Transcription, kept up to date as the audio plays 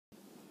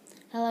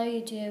Hello,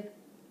 YouTube.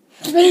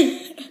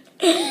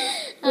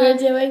 We're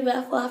doing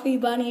the Fluffy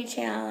Bunny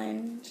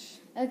Challenge.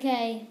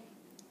 Okay,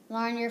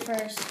 Lauren, you're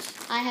first.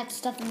 I have to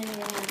stuff them in your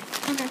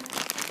mouth. Okay.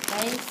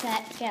 Ready,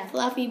 set, go.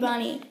 Fluffy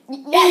Bunny.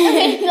 Yeah,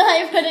 okay, now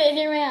you put it in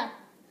your mouth.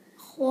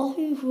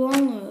 Fluffy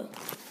Bunny.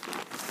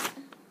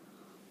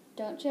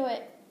 Don't chew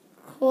it.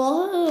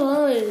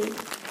 Fluffy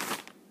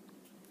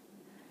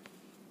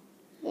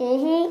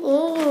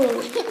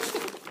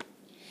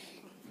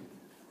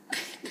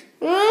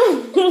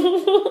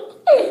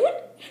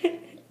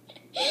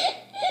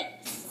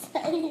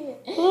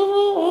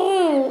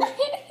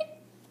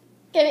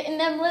Get it in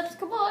them lips,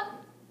 come on.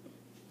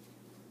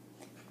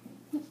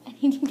 I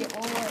need to get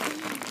one more.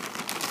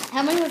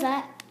 How many was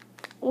that?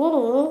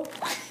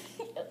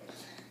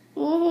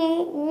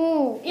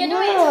 Yeah, no,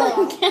 wait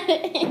until you get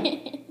it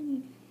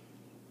in.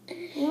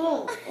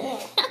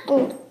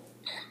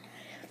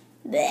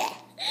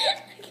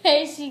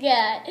 Okay, she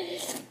got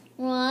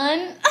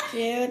 1,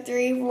 2,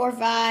 3, 4,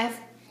 5.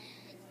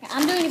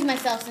 I'm doing it to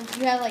myself since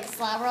you have like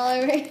slobber all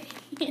over it.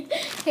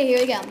 Okay, here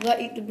we go. Go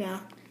eat them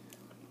now.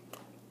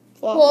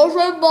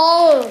 Fluffy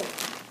Bunny.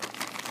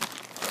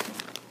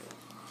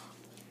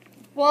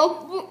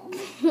 Fluffy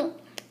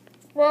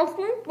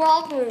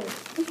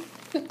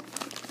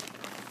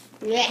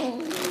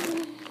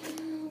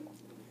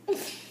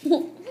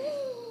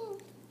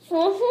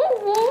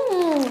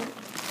Bunny.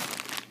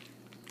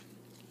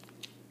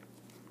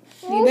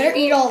 You better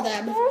eat all of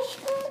them.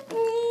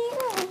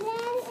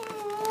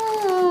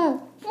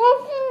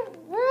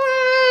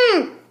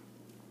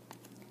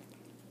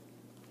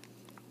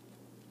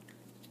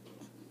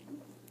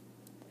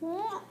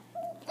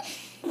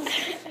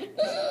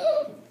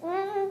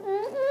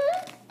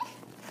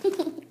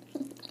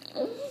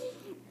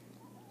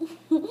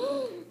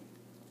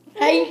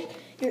 Hey,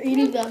 you're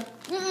eating them.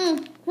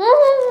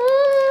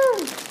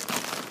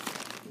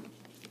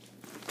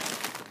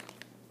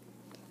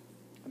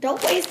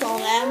 Don't waste all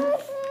them.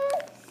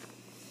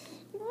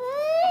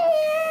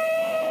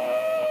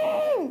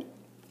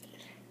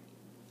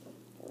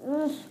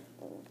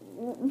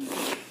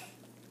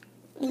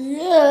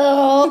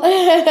 No.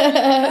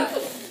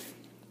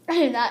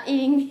 I'm not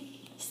eating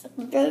these.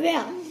 Go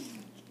down.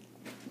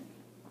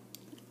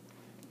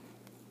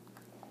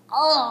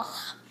 Ugh.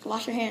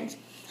 Wash your hands.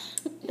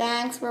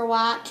 Thanks for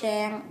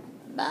watching.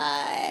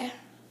 Bye.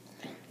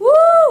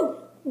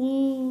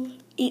 Woo!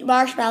 Eat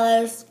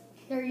marshmallows.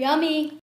 They're yummy.